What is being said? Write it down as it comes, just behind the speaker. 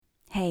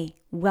Hey,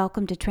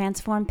 welcome to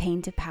Transform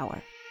Pain to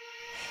Power,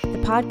 the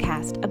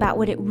podcast about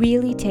what it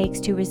really takes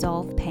to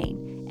resolve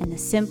pain and the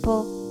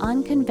simple,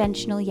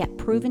 unconventional yet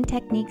proven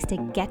techniques to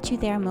get you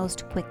there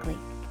most quickly.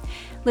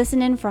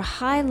 Listen in for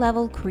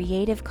high-level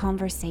creative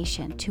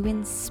conversation to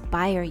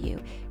inspire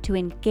you to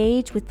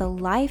engage with the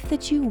life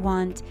that you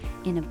want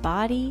in a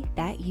body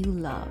that you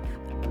love.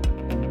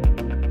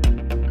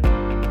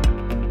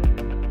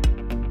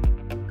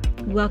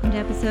 Welcome to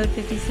episode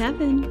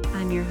 57.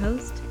 I'm your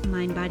host,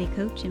 mind body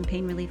coach and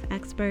pain relief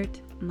expert,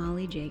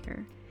 Molly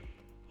Jager.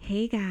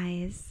 Hey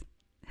guys,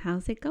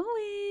 how's it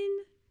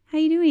going? How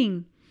you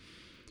doing?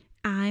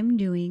 I'm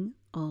doing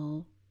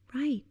all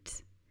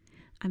right.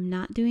 I'm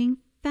not doing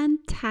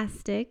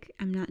fantastic.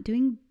 I'm not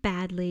doing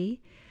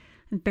badly.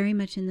 I'm very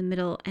much in the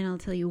middle, and I'll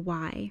tell you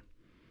why.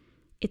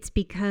 It's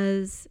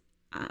because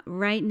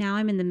right now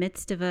I'm in the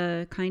midst of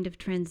a kind of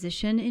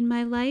transition in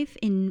my life,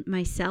 in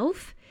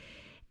myself.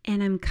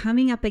 And I'm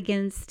coming up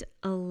against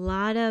a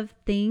lot of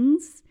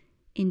things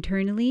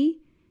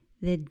internally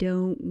that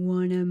don't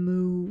want to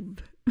move.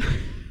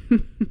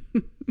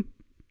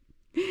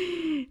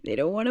 They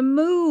don't want to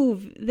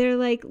move. They're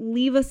like,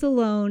 leave us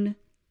alone.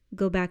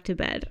 Go back to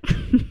bed.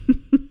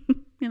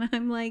 And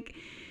I'm like,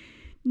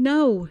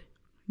 no,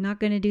 not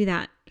going to do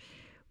that.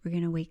 We're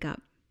going to wake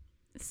up.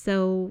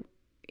 So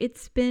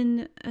it's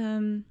been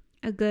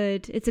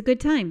it's a good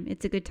time.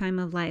 It's a good time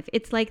of life.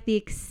 It's like the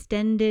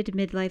extended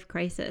midlife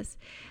crisis.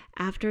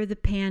 After the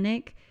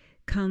panic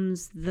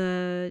comes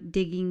the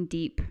digging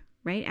deep,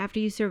 right? After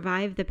you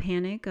survive the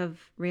panic of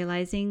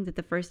realizing that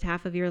the first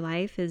half of your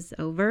life is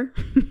over.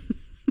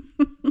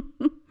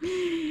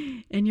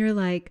 And you're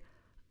like,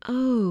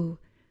 oh,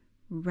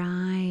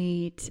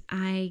 right.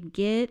 I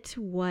get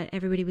what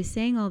everybody was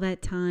saying all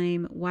that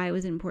time, why it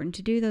was important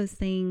to do those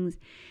things.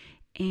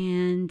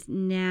 And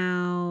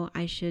now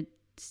I should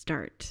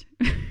start.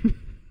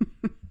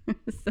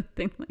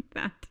 Something like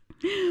that.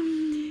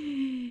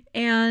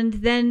 And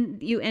then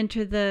you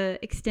enter the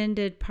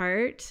extended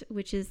part,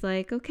 which is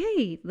like,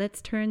 okay,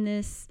 let's turn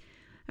this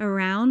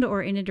around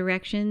or in a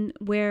direction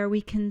where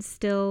we can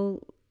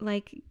still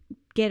like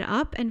get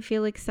up and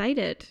feel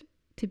excited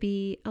to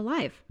be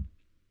alive.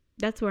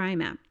 That's where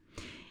I'm at.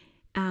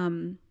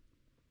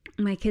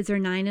 My kids are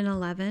 9 and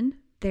 11.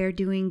 They're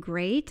doing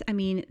great. I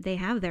mean, they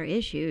have their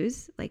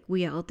issues like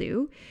we all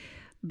do,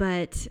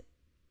 but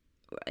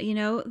you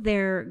know,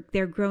 they're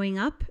growing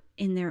up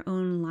in their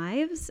own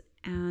lives,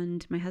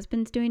 and my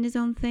husband's doing his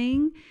own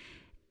thing.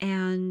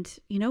 And,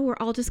 you know, we're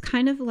all just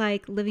kind of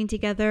like living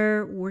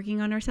together,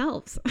 working on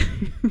ourselves.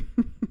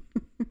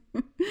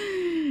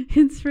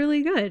 It's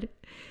really good.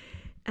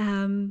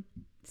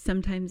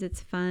 Sometimes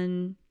it's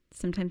fun,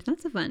 sometimes not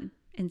so fun.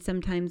 And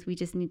sometimes we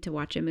just need to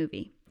watch a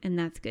movie, and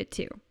that's good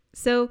too.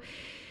 So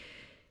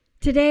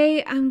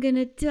today I'm going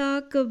to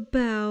talk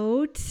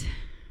about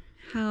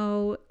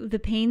how the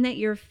pain that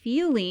you're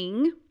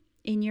feeling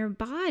in your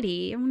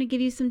body, I want to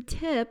give you some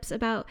tips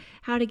about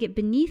how to get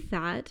beneath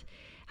that,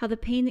 how the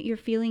pain that you're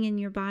feeling in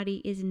your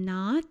body is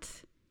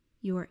not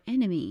your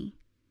enemy,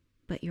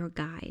 but your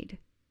guide.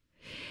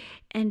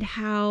 And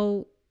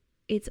how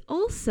it's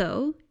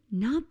also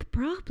not the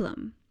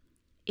problem.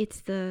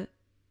 It's the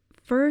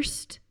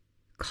first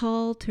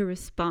call to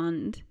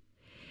respond.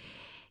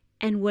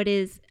 And what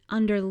is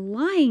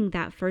underlying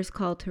that first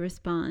call to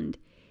respond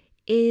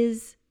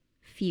is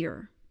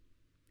fear,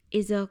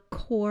 is a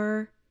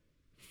core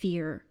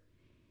fear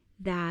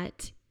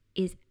that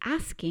is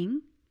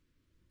asking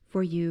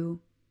for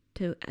you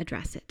to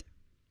address it.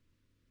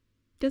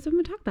 That's what I'm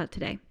going to talk about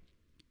today.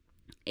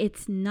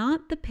 It's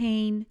not the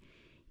pain,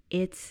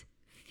 it's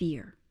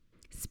fear.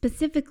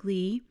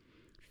 Specifically,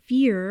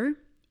 fear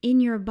in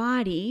your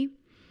body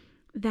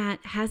that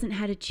hasn't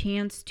had a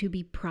chance to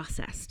be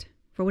processed.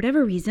 For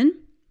whatever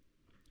reason,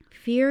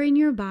 fear in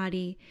your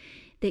body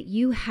that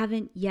you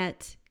haven't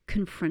yet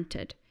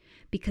confronted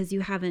because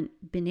you haven't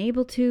been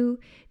able to,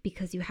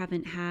 because you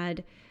haven't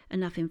had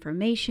enough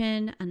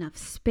information, enough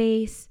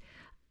space,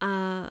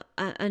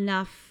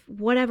 enough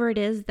whatever it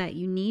is that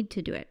you need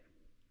to do it.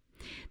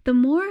 The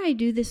more I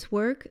do this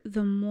work,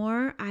 the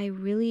more I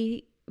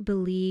really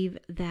believe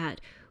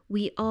that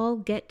we all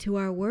get to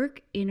our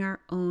work in our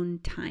own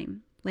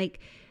time.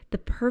 Like the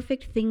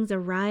perfect things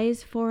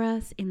arise for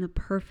us in the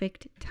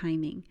perfect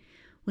timing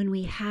when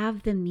we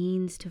have the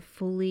means to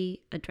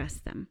fully address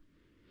them.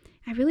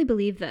 I really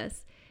believe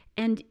this.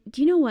 And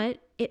do you know what?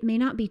 It may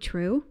not be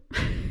true,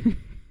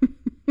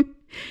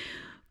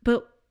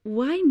 but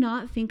why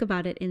not think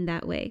about it in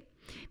that way?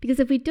 Because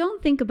if we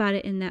don't think about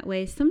it in that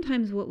way,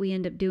 sometimes what we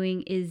end up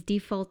doing is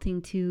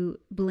defaulting to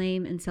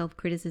blame and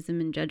self-criticism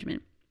and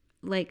judgment.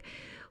 Like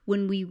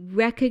when we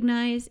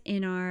recognize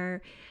in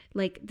our,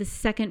 like the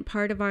second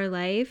part of our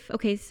life,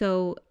 okay,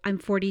 so I'm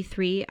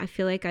 43. I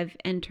feel like I've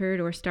entered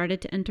or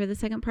started to enter the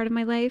second part of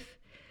my life.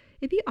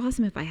 It'd be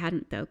awesome if I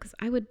hadn't though, because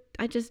I'm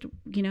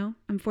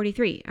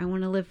 43. I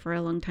want to live for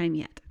a long time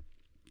yet.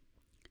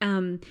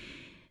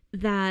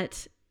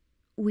 That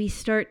we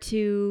start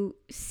to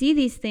see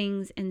these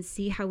things and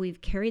see how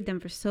we've carried them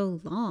for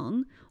so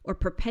long or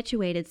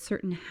perpetuated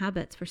certain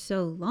habits for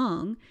so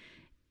long.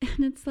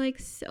 And it's like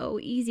so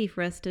easy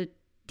for us to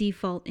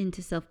default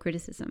into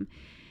self-criticism,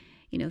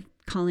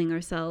 calling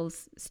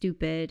ourselves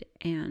stupid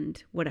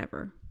and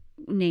whatever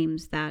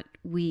names that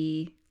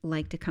we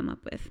like to come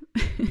up with.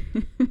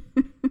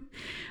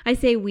 I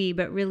say we,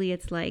 but really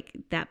it's like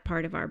that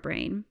part of our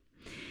brain.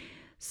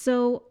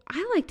 So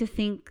I like to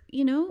think,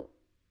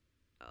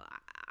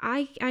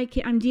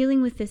 I'm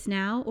dealing with this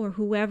now, or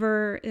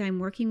whoever I'm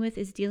working with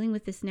is dealing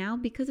with this now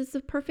because it's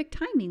the perfect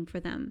timing for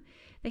them.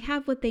 They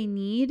have what they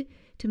need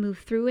to move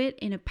through it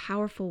in a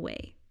powerful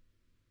way,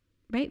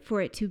 right?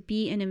 For it to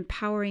be an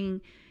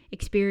empowering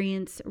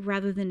experience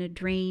rather than a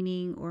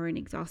draining or an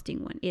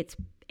exhausting one. It's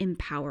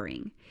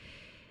empowering.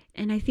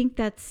 And I think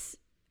that's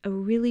a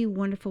really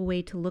wonderful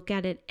way to look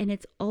at it. And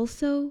it's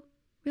also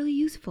really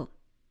useful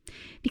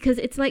because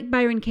it's like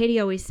Byron Katie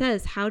always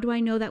says, how do I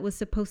know that was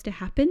supposed to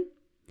happen?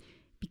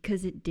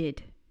 Because it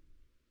did.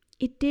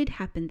 It did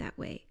happen that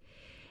way.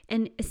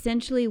 And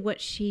essentially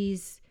what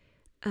she's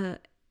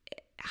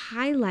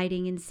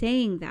highlighting and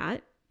saying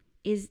that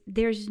is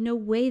there's no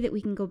way that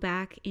we can go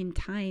back in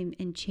time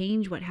and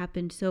change what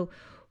happened. So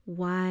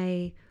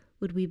why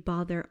would we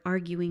bother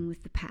arguing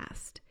with the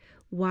past?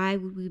 Why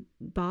would we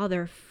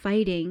bother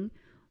fighting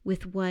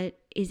with what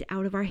is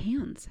out of our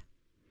hands?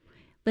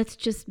 Let's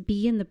just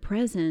be in the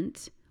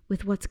present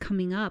with what's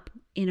coming up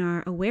in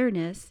our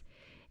awareness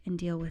and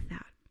deal with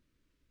that.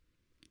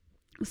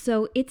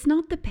 So it's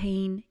not the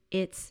pain,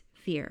 it's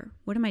fear.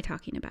 What am I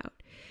talking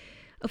about?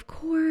 Of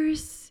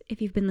course, if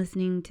you've been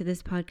listening to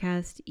this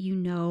podcast, you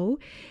know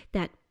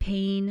that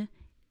pain,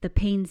 the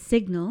pain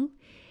signal,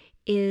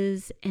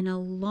 is an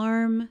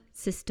alarm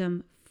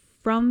system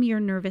from your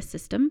nervous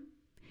system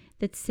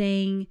that's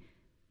saying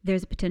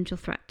there's a potential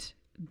threat.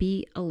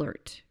 Be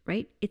alert,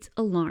 right? It's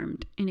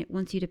alarmed and it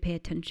wants you to pay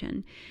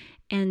attention.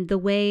 And the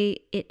way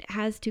it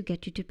has to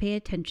get you to pay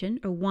attention,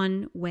 or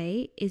one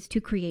way, is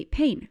to create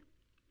pain,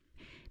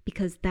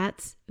 because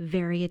that's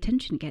very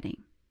attention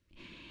getting.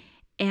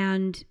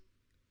 And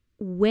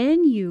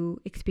when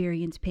you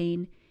experience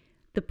pain,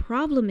 the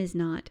problem is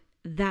not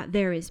that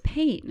there is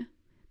pain.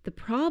 The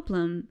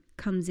problem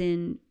comes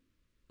in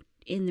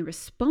the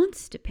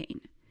response to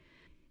pain,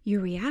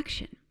 your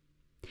reaction.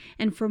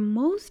 And for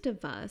most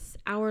of us,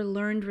 our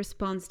learned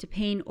response to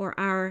pain, or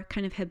our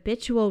kind of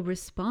habitual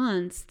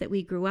response that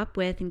we grew up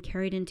with and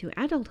carried into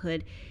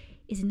adulthood,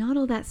 is not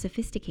all that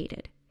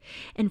sophisticated.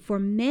 And for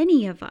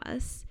many of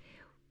us,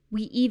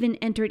 we even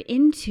entered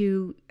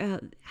into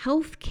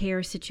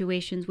healthcare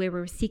situations where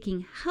we're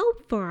seeking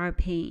help for our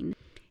pain,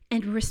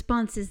 and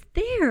responses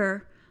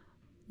there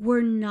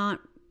were not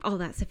all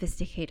that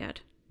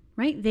sophisticated,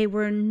 right? They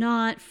were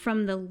not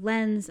from the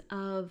lens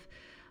of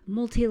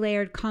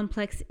multi-layered,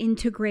 complex,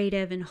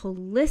 integrative, and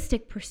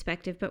holistic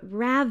perspective, but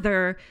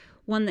rather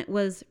one that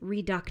was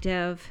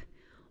reductive,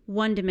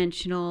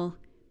 one-dimensional,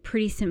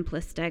 pretty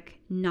simplistic,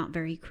 not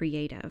very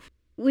creative.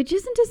 Which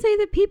isn't to say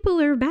that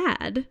people are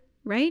bad,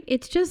 right?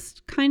 It's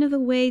just kind of the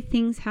way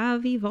things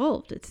have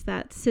evolved. It's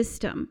that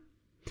system.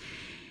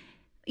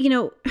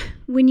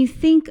 When you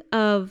think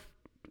of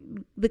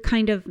the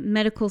kind of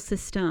medical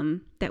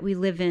system that we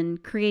live in,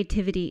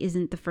 creativity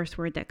isn't the first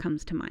word that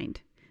comes to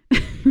mind.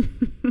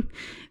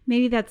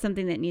 Maybe that's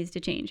something that needs to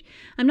change.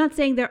 I'm not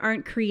saying there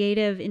aren't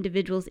creative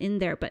individuals in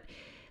there, but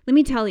let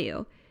me tell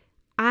you,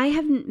 I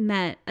haven't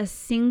met a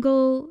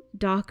single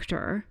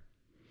doctor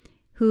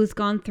who's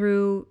gone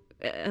through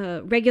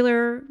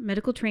regular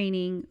medical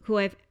training, who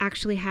I've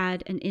actually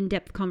had an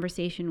in-depth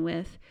conversation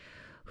with,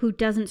 who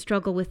doesn't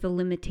struggle with the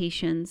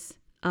limitations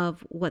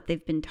of what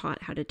they've been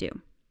taught how to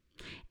do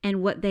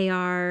and what they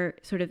are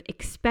sort of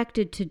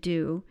expected to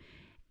do,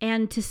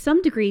 and to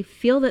some degree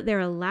feel that they're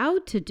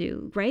allowed to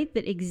do, right?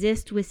 That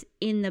exist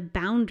within the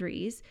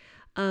boundaries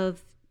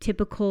of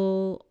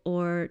typical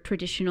or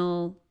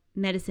traditional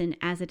medicine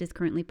as it is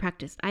currently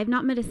practiced. I've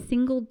not met a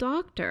single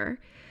doctor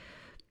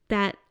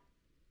that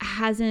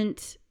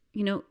hasn't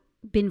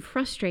been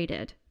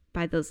frustrated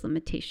by those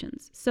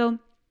limitations. So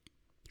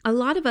a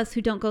lot of us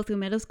who don't go through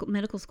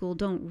medical school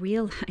don't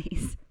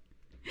realize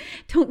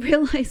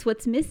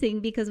what's missing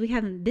because we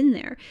haven't been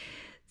there.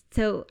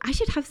 So I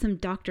should have some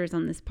doctors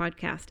on this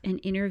podcast and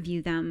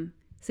interview them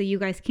so you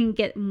guys can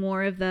get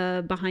more of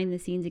the behind the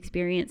scenes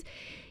experience.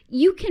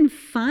 You can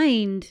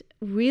find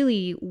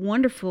really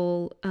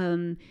wonderful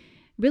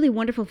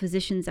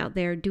physicians out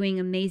there doing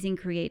amazing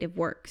creative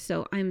work.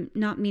 So I'm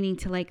not meaning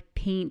to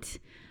paint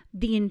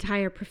the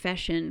entire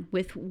profession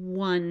with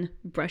one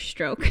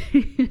brushstroke.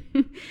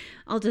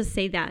 I'll just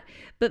say that.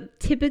 But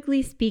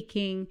typically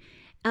speaking,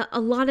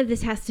 a lot of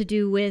this has to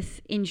do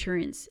with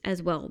insurance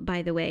as well,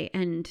 by the way.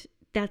 And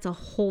that's a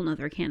whole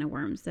nother can of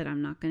worms that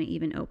I'm not going to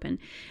even open.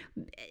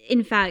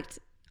 In fact,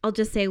 I'll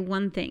just say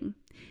one thing.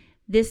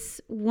 This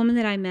woman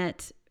that I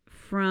met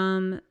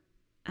from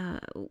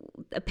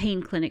a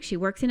pain clinic, she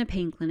works in a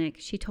pain clinic.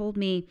 She told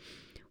me,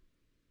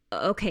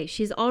 okay,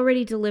 she's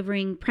already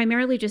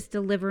primarily just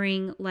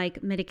delivering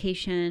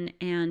medication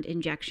and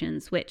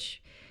injections,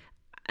 which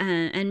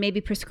and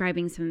maybe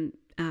prescribing some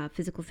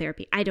physical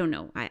therapy. I don't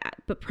know,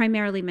 but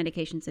primarily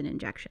medications and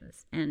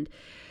injections. And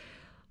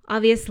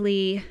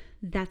obviously,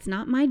 that's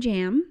not my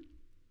jam.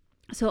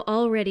 So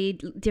already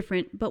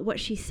different. But what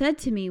she said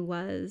to me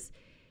was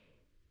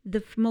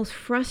the most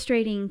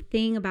frustrating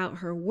thing about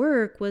her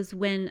work was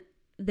when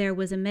there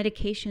was a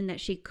medication that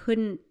she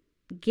couldn't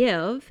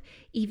give,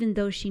 even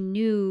though she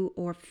knew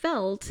or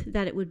felt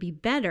that it would be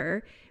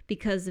better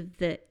because of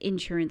the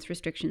insurance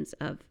restrictions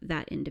of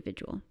that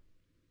individual.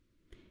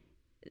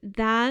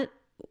 That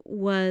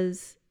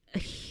was a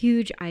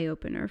huge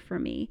eye-opener for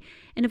me.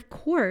 And of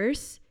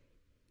course,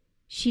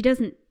 she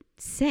doesn't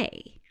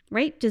say,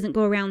 right? Doesn't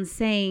go around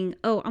saying,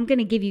 oh, I'm going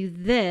to give you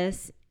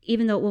this,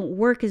 even though it won't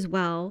work as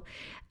well,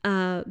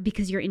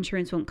 because your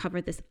insurance won't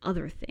cover this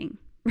other thing,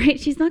 right?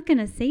 She's not going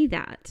to say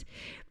that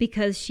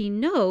because she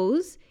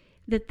knows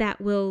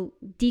that will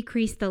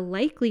decrease the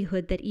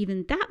likelihood that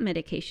even that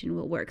medication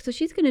will work. So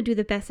she's going to do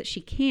the best that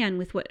she can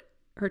with what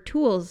her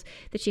tools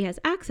that she has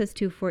access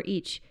to for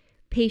each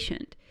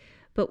patient.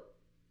 But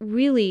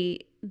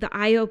really, the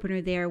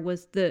eye-opener there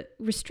was the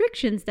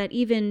restrictions that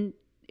even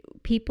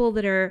people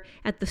that are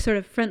at the sort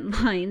of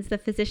front lines, the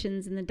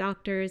physicians and the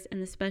doctors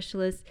and the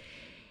specialists,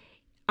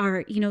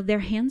 are, their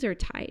hands are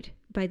tied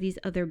by these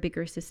other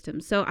bigger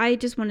systems. So I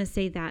just want to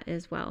say that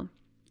as well.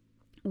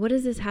 What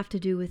does this have to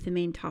do with the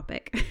main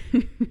topic?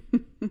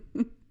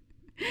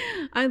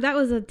 That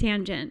was a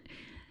tangent.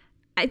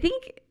 I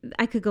think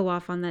I could go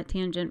off on that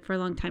tangent for a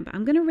long time, but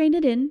I'm going to rein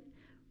it in.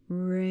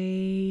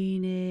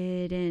 Rein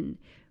it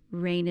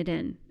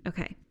in.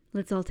 Okay,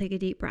 let's all take a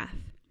deep breath.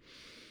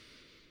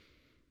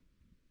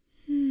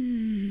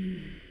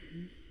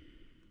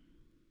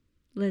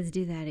 Let's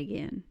do that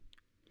again.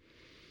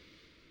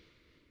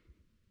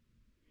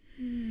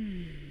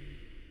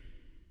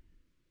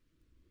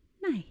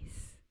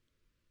 Nice.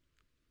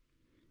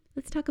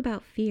 Let's talk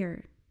about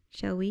fear,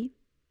 shall we?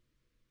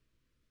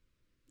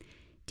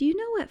 Do you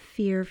know what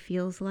fear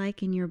feels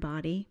like in your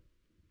body?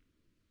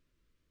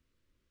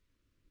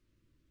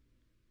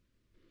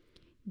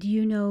 Do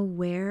you know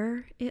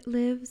where it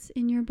lives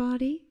in your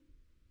body?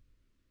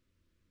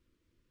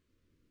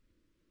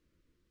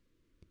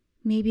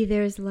 Maybe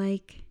there's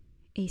like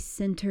a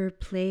center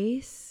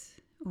place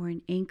or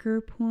an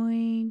anchor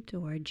point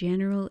or a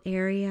general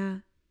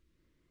area.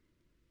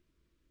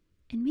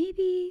 And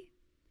maybe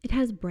it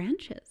has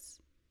branches.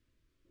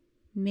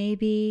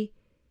 Maybe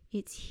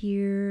it's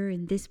here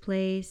in this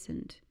place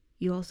and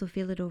you also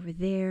feel it over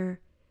there.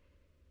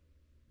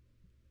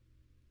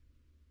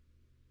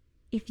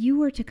 If you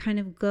were to kind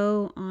of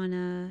go on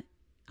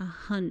a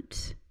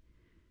hunt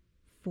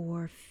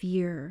for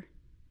fear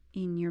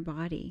in your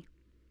body,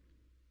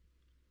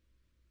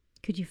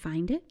 could you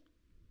find it?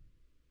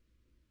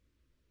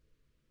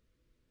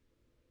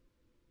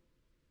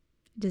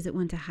 Does it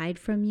want to hide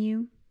from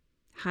you?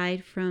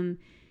 Hide from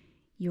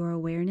your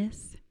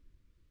awareness?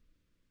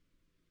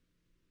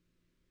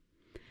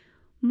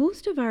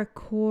 Most of our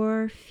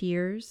core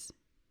fears,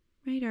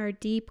 right, our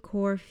deep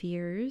core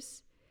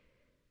fears,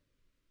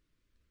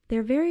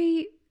 they're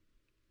very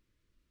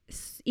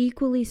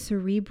equally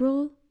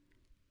cerebral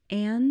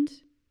and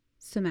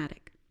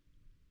somatic.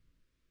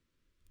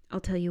 I'll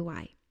tell you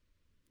why.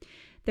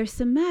 They're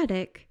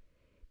somatic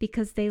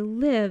because they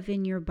live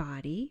in your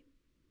body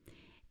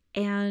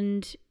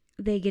and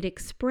they get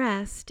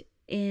expressed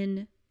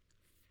in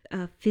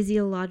a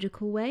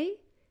physiological way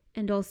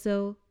and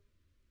also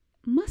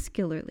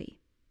muscularly,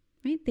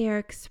 right? They are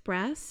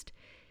expressed,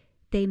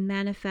 they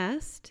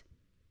manifest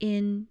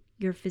in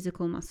your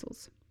physical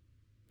muscles,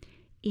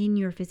 in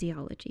your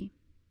physiology.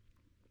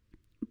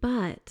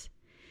 But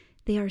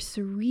they are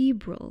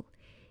cerebral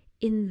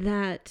in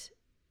that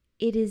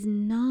it is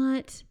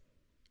not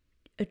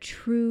a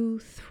true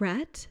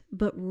threat,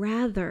 but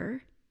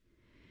rather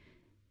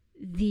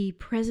the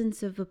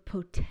presence of a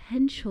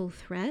potential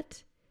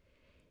threat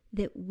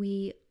that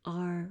we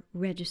are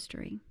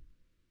registering.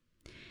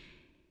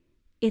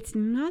 It's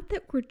not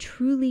that we're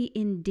truly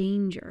in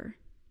danger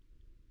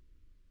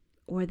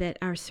or that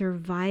our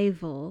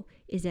survival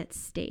is at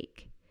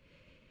stake.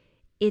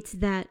 It's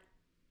that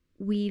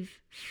we've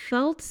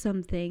felt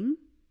something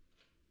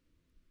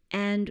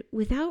and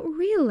without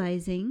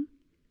realizing,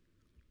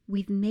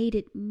 we've made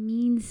it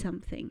mean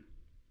something.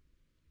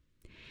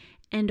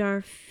 And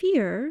our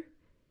fear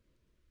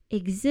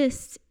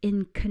exists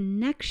in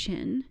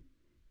connection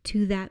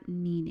to that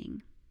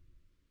meaning.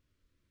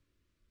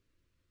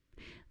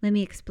 Let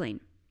me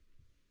explain.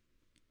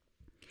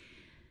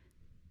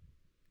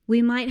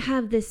 We might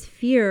have this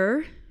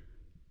fear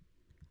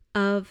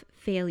of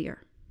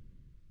failure.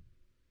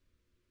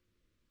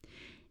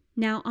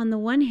 Now, on the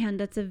one hand,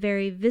 that's a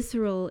very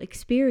visceral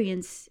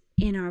experience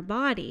in our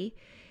body,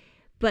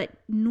 but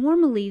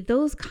normally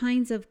those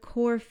kinds of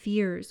core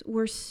fears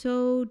we're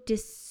so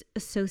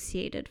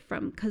disassociated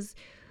from because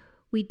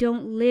we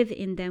don't live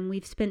in them.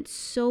 We've spent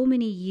so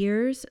many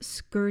years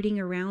skirting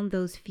around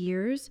those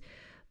fears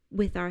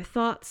with our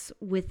thoughts,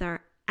 with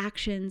our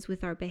actions,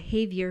 with our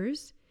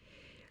behaviors,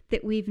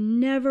 that we've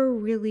never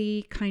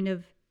really kind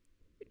of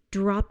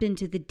dropped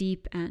into the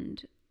deep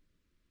end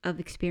of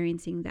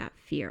experiencing that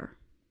fear.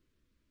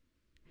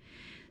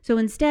 So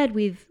instead,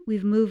 we've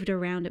moved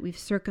around it. We've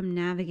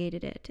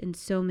circumnavigated it in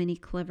so many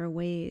clever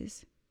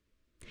ways.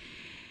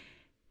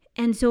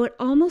 And so it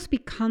almost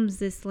becomes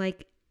this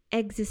like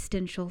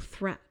existential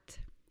threat.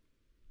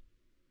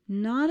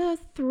 Not a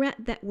threat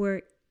that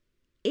we're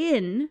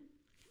in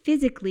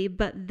physically,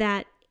 but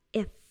that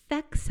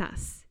affects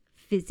us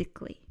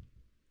physically,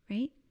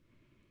 right?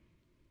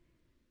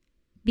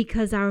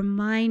 Because our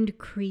mind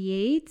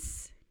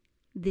creates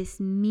this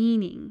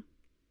meaning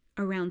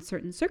around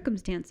certain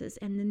circumstances.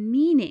 And the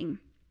meaning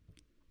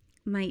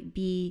might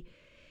be,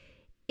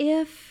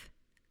 if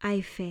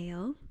I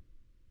fail,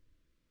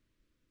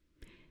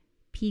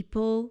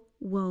 people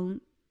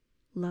won't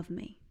love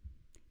me.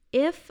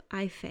 If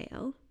I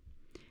fail,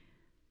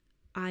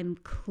 I'm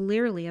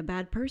clearly a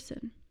bad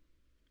person.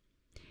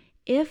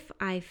 If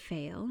I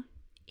fail,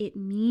 it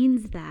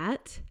means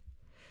that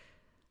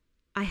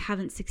I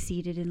haven't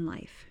succeeded in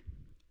life.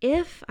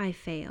 If I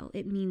fail,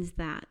 it means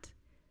that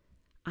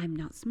I'm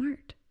not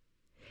smart.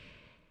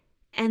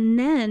 And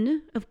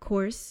then, of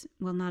course,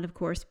 well, not of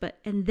course,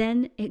 and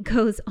then it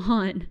goes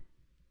on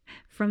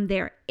from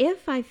there.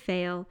 If I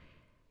fail,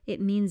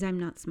 it means I'm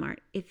not smart.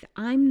 If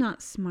I'm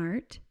not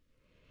smart,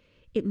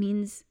 it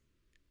means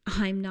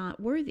I'm not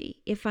worthy.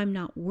 If I'm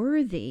not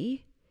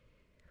worthy,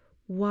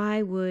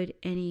 why would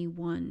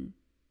anyone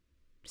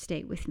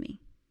stay with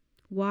me?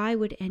 Why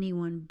would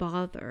anyone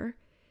bother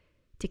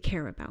to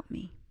care about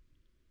me?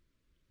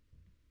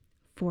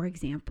 For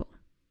example,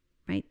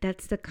 right?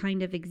 That's the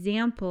kind of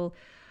example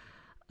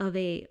of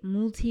a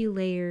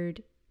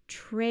multi-layered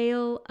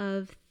trail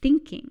of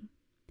thinking,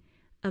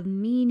 of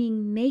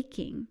meaning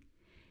making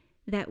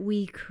that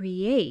we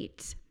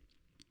create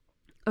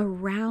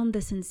around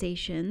the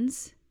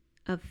sensations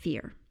of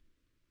fear.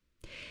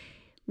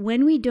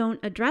 When we don't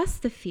address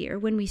the fear,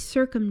 when we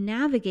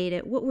circumnavigate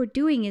it, what we're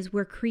doing is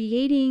we're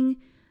creating,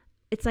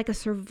 it's like a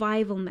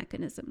survival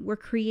mechanism. We're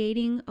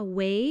creating a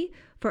way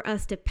for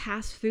us to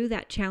pass through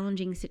that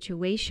challenging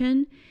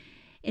situation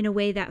in a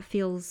way that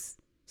feels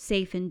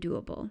safe and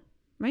doable,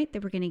 right?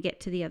 That we're going to get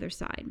to the other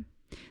side.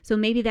 So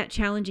maybe that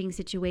challenging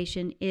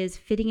situation is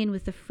fitting in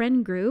with the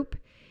friend group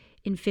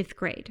in 5th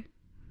grade.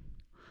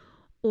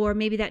 Or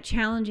maybe that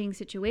challenging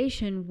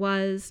situation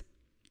was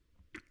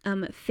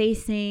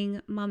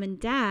facing mom and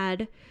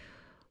dad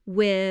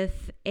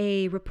with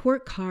a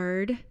report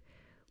card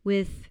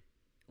with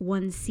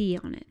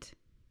 1C on it.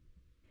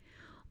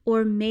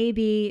 Or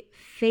maybe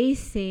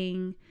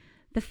facing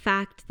the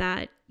fact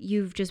that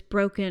you've just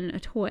broken a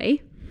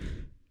toy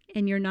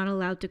and you're not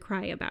allowed to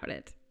cry about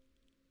it.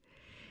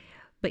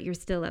 But you're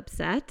still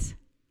upset,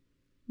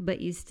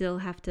 but you still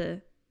have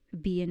to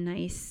be a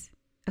nice,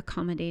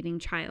 accommodating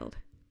child.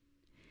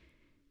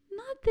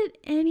 Not that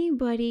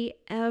anybody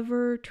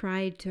ever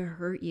tried to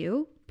hurt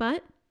you,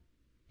 but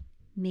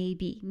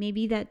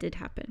maybe that did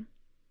happen.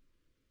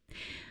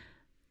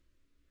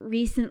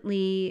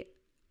 Recently,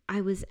 I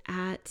was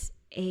at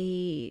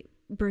a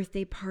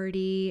birthday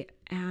party,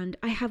 and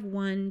I have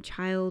one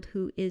child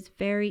who is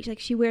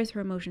she wears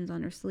her emotions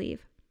on her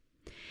sleeve.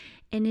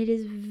 And it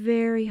is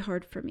very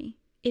hard for me.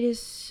 It is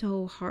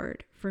so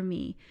hard for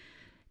me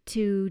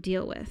to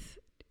deal with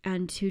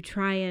and to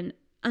try and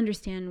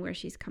understand where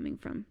she's coming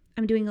from.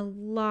 I'm doing a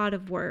lot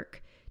of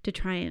work to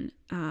try and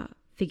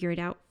figure it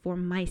out for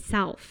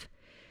myself.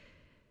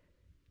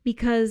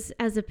 Because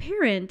as a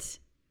parent,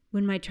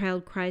 when my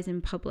child cries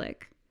in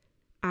public,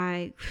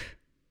 I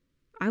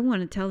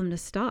want to tell them to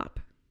stop.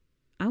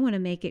 I want to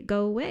make it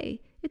go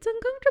away. It's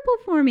uncomfortable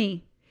for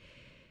me.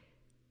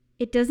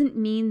 It doesn't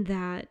mean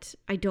that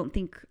I don't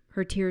think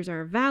her tears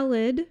are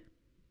valid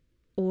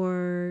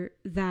or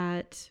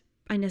that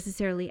I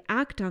necessarily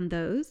act on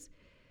those,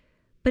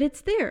 but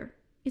it's there.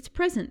 It's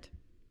present.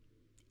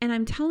 And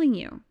I'm telling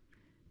you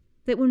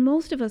that when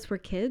most of us were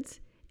kids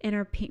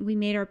and we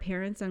made our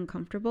parents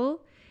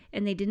uncomfortable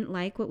and they didn't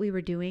like what we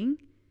were doing,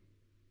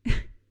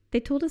 they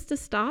told us to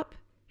stop,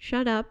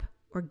 shut up,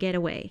 or get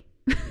away.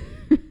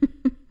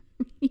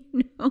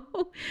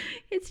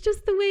 It's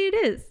just the way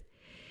it is.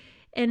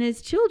 And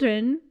as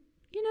children,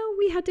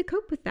 we had to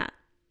cope with that.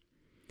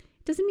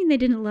 It doesn't mean they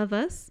didn't love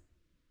us.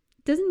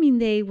 It doesn't mean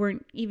they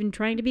weren't even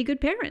trying to be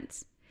good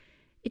parents.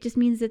 It just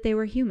means that they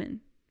were human,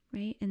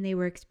 right? And they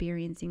were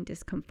experiencing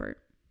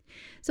discomfort.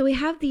 So we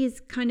have these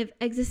kind of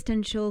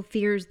existential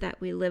fears that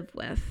we live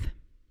with.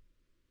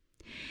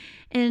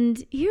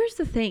 And here's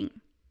the thing,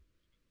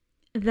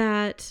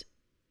 that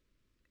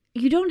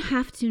you don't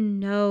have to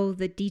know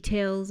the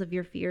details of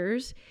your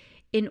fears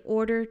in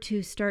order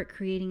to start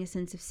creating a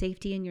sense of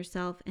safety in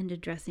yourself and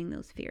addressing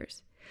those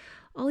fears.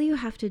 All you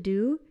have to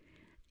do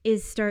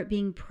is start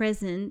being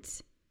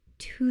present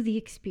to the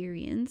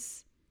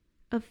experience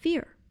of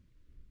fear.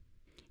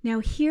 Now,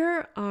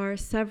 here are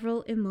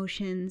several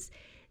emotions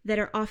that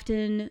are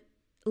often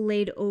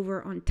laid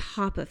over on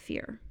top of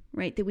fear,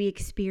 right? That we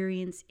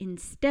experience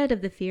instead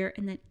of the fear.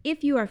 And that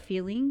if you are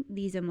feeling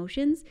these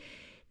emotions,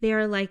 they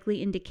are a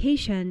likely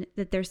indication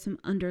that there's some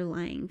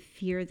underlying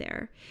fear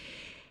there.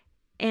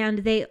 And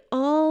they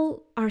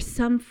all are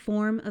some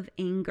form of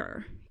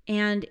anger.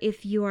 And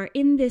if you are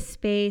in this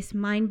space,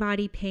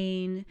 mind-body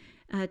pain,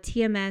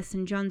 TMS,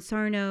 and John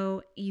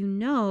Sarno, you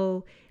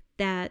know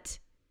that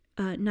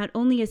not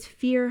only is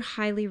fear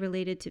highly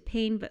related to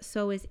pain, but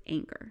so is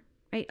anger,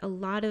 right? A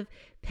lot of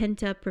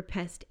pent-up,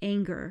 repressed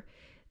anger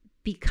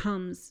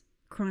becomes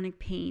chronic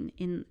pain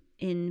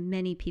in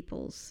many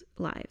people's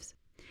lives.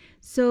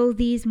 So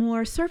these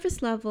more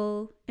surface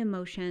level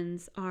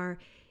emotions are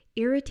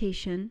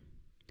irritation,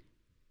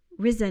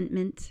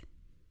 resentment,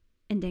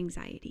 and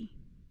anxiety.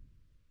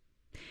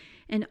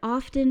 And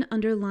often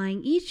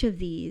underlying each of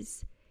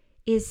these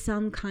is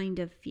some kind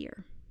of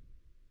fear,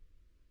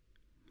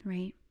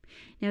 right?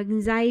 Now,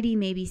 anxiety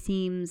maybe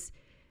seems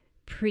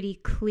pretty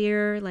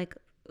clear, like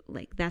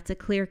that's a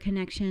clear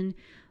connection,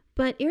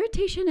 but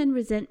irritation and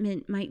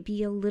resentment might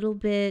be a little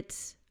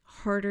bit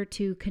harder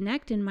to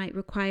connect and might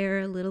require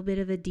a little bit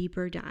of a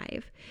deeper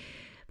dive.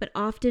 But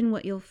often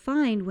what you'll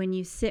find when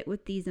you sit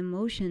with these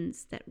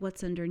emotions, that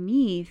what's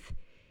underneath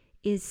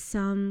is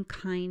some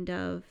kind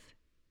of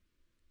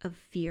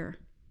fear.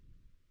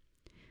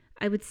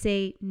 I would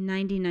say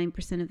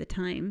 99% of the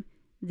time,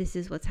 this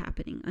is what's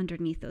happening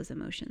underneath those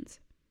emotions.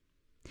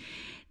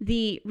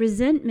 The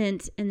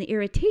resentment and the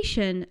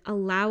irritation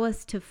allow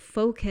us to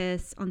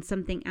focus on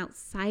something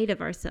outside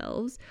of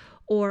ourselves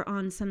or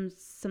on some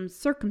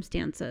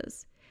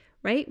circumstances,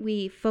 right?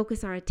 We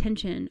focus our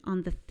attention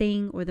on the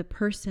thing or the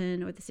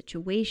person or the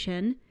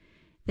situation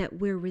that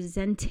we're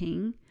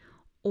resenting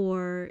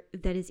or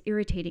that is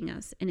irritating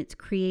us, and it's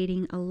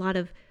creating a lot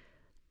of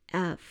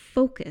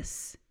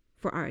focus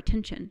for our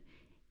attention,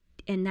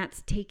 and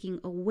that's taking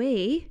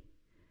away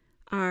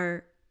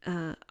our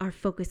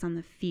focus on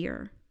the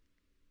fear,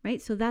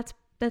 right? So that's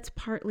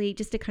partly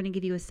just to kind of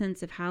give you a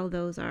sense of how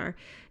those are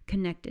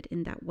connected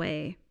in that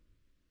way.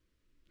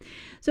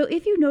 So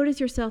if you notice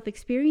yourself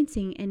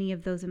experiencing any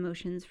of those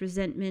emotions,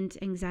 resentment,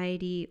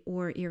 anxiety,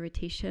 or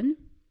irritation,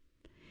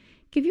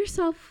 give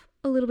yourself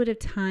a little bit of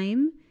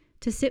time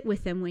to sit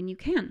with them when you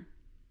can.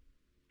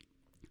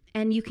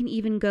 And you can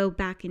even go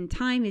back in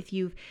time if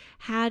you've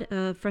had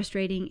a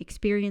frustrating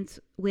experience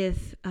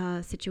with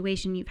a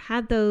situation, you've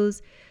had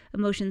those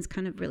emotions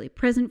kind of really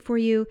present for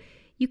you,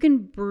 you can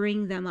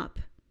bring them up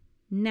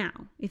now.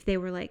 If they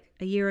were like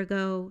a year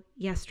ago,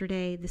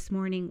 yesterday, this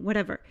morning,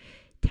 whatever,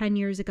 10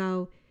 years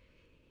ago,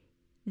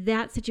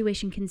 that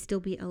situation can still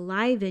be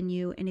alive in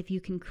you. And if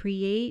you can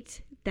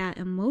create that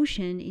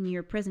emotion in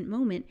your present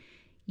moment,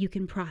 you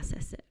can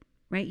process it,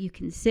 right? You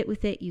can sit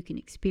with it, you can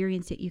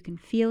experience it, you can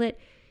feel it,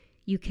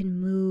 you can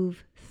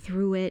move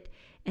through it.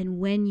 And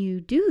when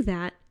you do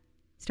that,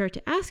 start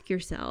to ask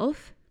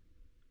yourself,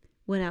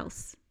 what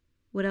else?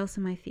 What else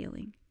am I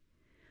feeling?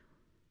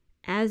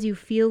 As you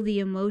feel the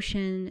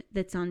emotion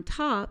that's on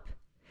top,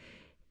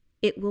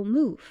 it will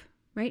move,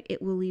 right?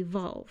 It will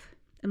evolve.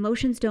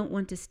 Emotions don't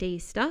want to stay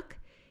stuck.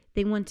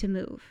 They want to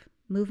move.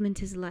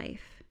 Movement is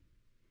life.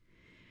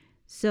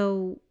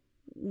 So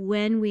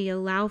when we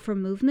allow for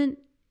movement,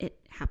 it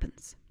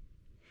happens.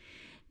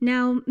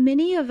 Now,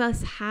 many of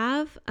us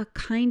have a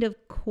kind of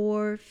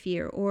core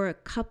fear or a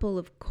couple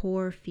of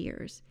core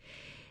fears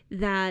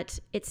that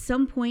at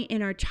some point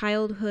in our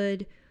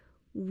childhood,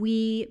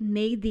 we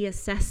made the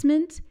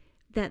assessment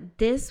that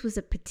this was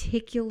a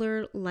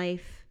particular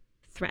life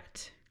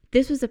threat.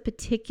 This was a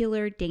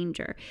particular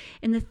danger.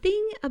 And the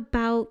thing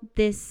about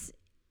this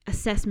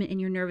assessment in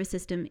your nervous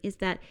system is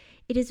that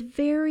it is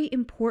very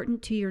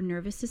important to your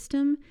nervous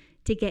system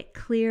to get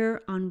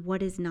clear on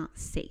what is not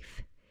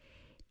safe.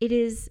 It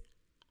is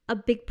a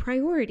big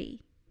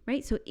priority,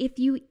 right? So if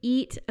you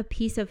eat a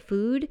piece of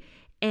food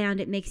and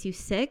it makes you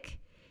sick,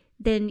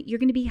 then you're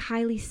going to be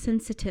highly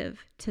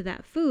sensitive to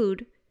that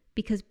food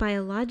because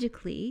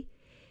biologically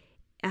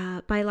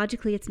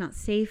it's not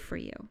safe for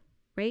you,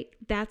 right?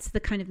 That's the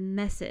kind of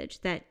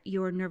message that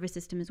your nervous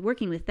system is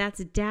working with.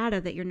 That's data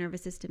that your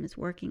nervous system is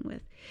working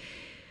with.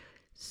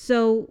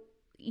 So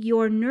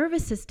your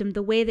nervous system,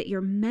 the way that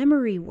your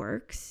memory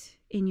works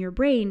in your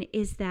brain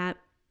is that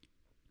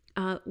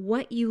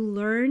what you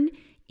learn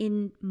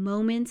in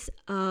moments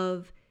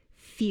of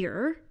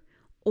fear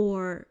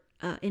or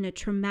in a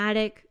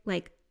traumatic,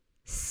 like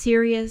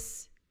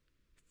seriously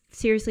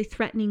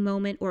threatening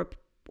moment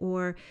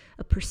or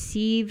a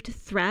perceived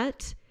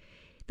threat,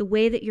 the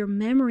way that your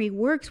memory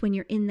works when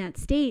you're in that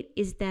state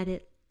is that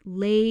it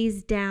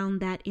lays down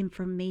that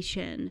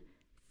information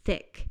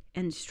thick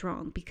and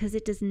strong because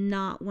it does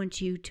not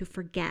want you to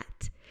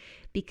forget,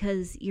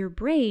 because your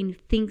brain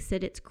thinks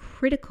that it's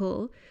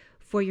critical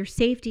for your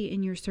safety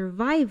and your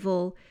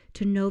survival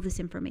to know this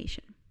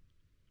information,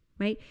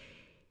 right?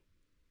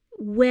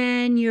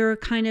 When you're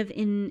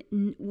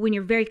when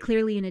you're very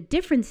clearly in a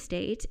different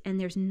state and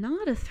there's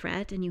not a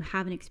threat and you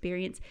have an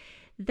experience,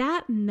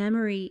 that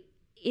memory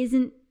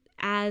isn't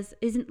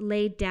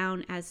laid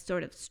down as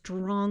sort of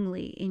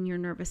strongly in your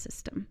nervous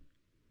system.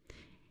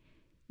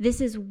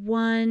 This is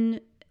one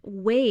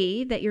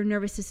way that your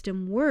nervous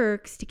system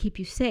works to keep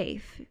you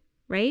safe,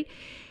 right?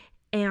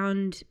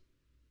 And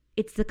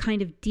it's the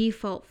kind of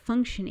default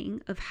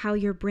functioning of how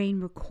your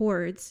brain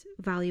records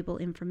valuable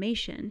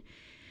information.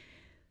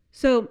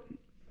 So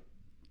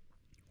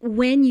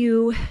when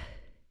you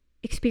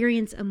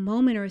experience a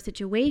moment or a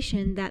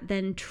situation that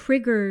then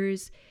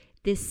triggers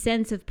this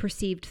sense of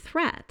perceived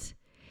threat,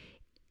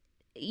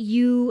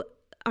 you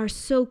are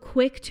so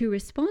quick to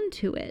respond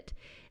to it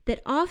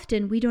that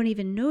often we don't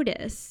even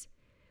notice.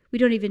 We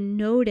don't even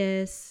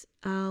notice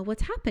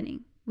what's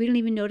happening. We don't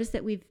even notice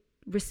that we've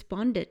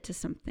responded to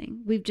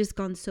something. We've just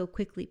gone so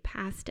quickly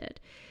past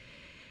it.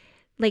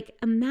 Like,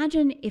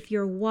 imagine if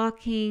you're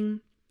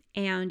walking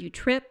and you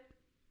trip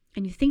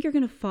and you think you're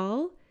going to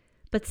fall,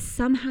 but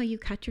somehow you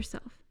cut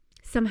yourself.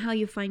 Somehow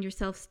you find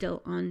yourself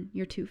still on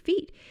your 2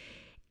 feet.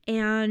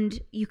 And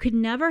you could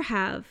never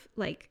have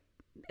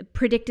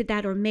predicted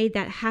that or made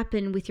that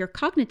happen with your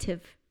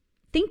cognitive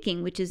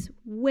thinking, which is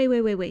way,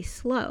 way, way, way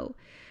slow,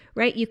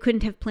 right? You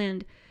couldn't have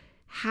planned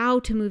how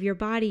to move your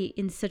body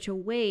in such a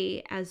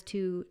way as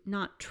to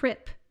not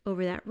trip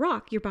over that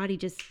rock. Your body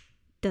just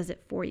does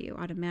it for you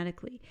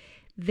automatically,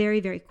 very,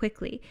 very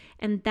quickly.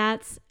 And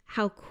that's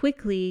how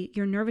quickly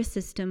your nervous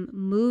system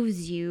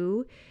moves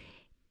you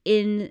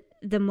in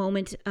the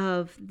moment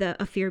of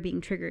a fear being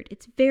triggered.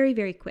 It's very,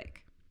 very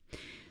quick.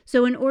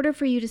 So in order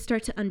for you to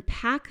start to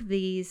unpack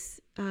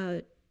these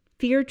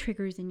fear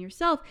triggers in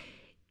yourself,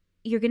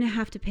 you're going to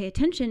have to pay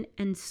attention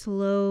and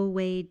slow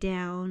way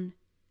down,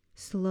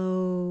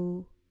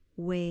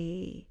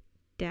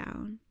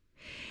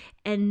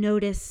 and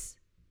notice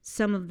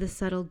some of the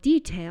subtle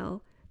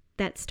detail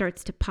that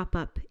starts to pop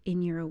up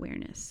in your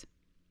awareness.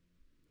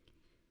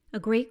 A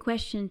great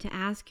question to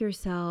ask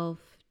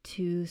yourself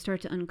to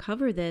start to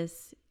uncover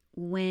this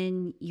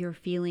when you're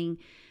feeling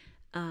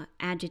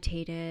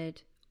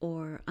agitated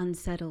or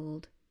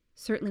unsettled,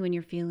 certainly when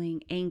you're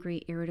feeling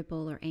angry,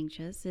 irritable, or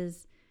anxious,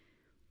 is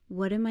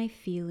what am I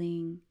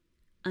feeling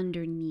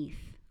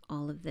underneath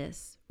all of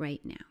this right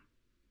now?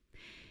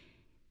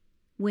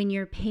 When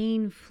your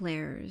pain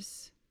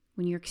flares,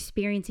 when you're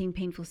experiencing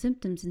painful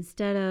symptoms,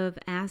 instead of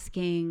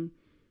asking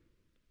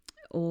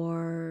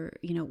or,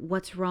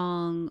 what's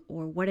wrong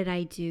or what did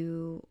I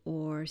do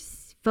or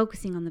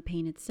focusing on the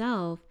pain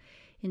itself,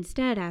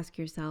 instead ask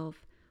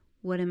yourself,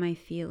 what am I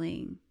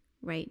feeling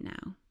right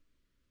now?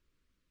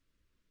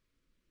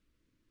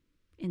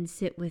 And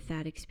sit with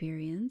that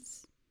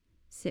experience,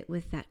 sit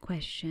with that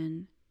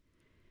question,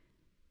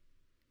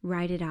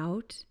 write it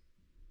out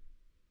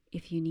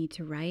if you need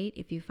to write,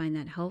 if you find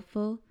that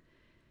helpful,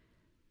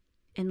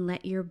 and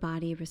let your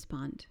body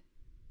respond.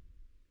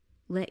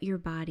 Let your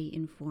body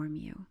inform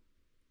you.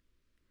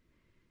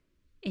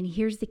 And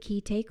here's the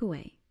key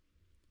takeaway.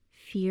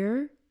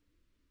 Fear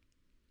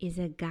is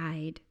a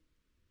guide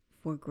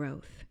for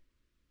growth.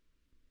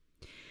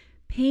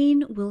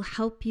 Pain will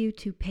help you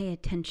to pay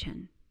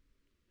attention,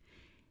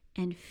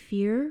 and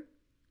fear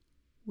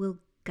will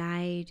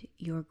guide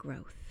your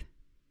growth.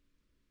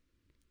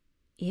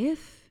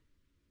 If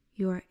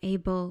you are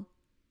able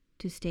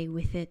to stay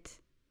with it,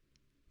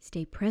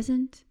 stay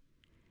present,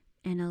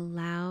 and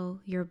allow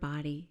your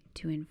body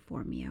to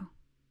inform you.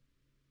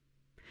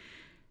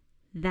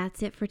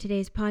 That's it for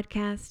today's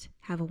podcast.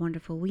 Have a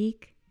wonderful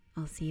week.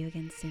 I'll see you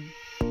again soon.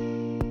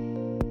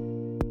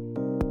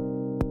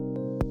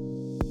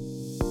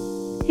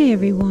 Hey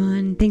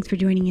everyone, thanks for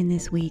joining in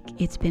this week.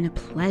 It's been a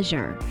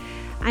pleasure.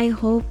 I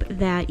hope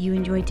that you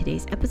enjoyed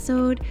today's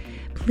episode.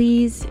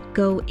 Please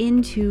go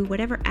into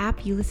whatever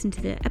app you listen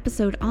to the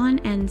episode on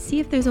and see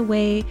if there's a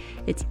way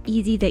it's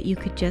easy that you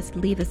could just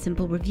leave a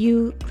simple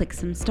review, click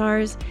some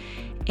stars,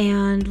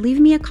 and leave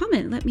me a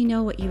comment. Let me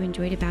know what you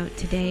enjoyed about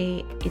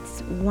today.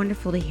 It's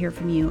wonderful to hear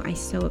from you. I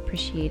so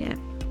appreciate it.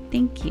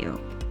 Thank you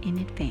in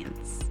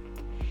advance.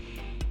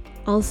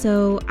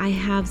 Also, I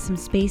have some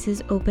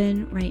spaces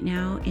open right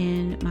now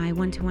in my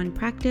one-to-one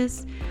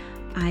practice.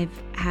 I've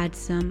had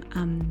some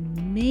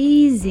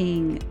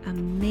amazing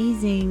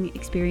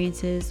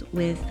experiences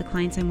with the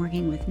clients I'm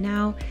working with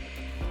now.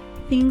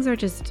 Things are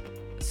just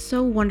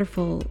so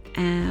wonderful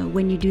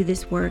when you do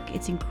this work.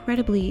 It's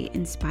incredibly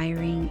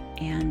inspiring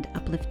and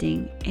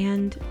uplifting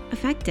and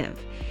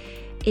effective.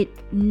 It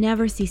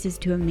never ceases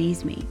to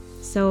amaze me.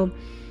 So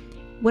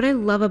what I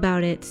love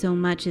about it so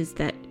much is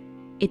that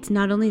it's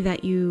not only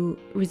that you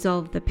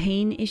resolve the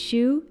pain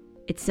issue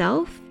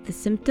itself, the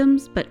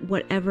symptoms, but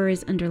whatever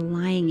is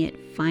underlying it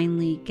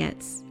finally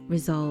gets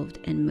resolved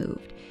and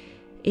moved.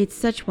 It's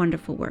such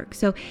wonderful work.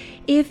 So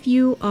if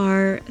you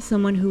are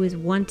someone who is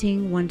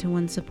wanting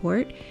one-to-one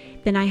support,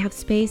 then I have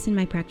space in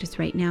my practice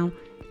right now.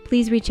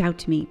 Please reach out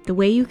to me. The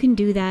way you can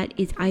do that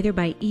is either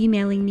by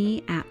emailing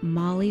me at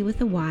Molly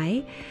with a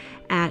Y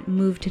at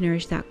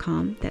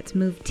movetonourish.com. That's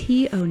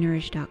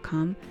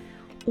movetonourish.com.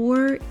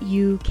 Or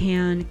you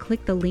can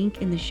click the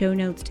link in the show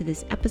notes to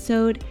this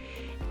episode,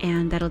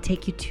 and that'll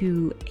take you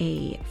to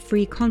a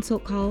free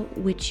consult call,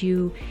 which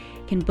you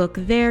can book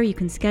there. You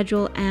can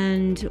schedule,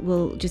 and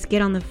we'll just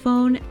get on the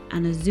phone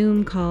on a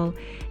Zoom call,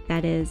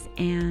 that is,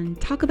 and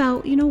talk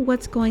about,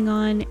 what's going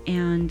on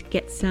and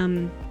get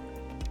some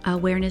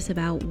awareness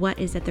about what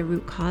is at the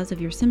root cause of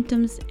your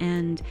symptoms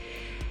and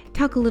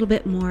talk a little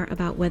bit more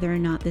about whether or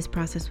not this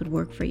process would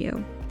work for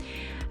you.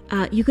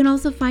 You can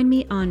also find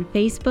me on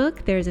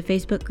Facebook. There's a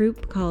Facebook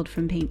group called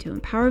From Pain to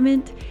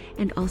Empowerment,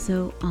 and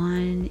also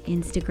on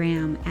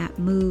Instagram at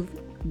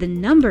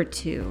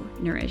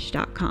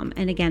move2nourish.com.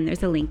 And again,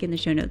 there's a link in the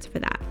show notes for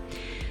that.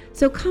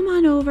 So come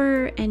on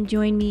over and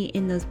join me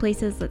in those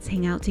places. Let's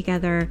hang out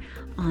together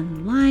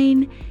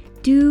online.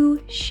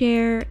 Do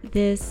share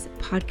this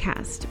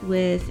podcast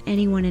with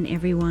anyone and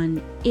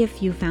everyone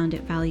if you found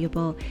it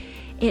valuable.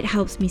 It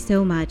helps me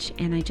so much,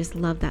 and I just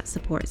love that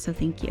support, so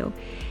thank you.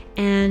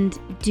 And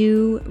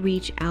do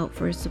reach out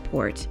for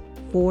support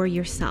for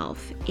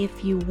yourself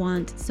if you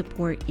want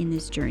support in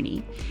this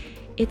journey.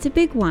 It's a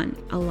big one.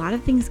 A lot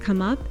of things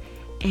come up,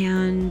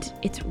 and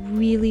it's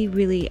really,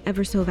 really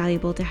ever so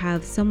valuable to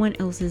have someone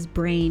else's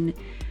brain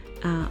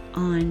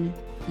on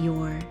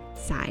your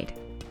side.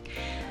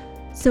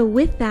 So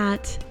with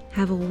that,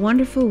 have a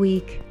wonderful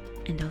week,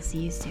 and I'll see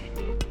you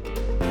soon.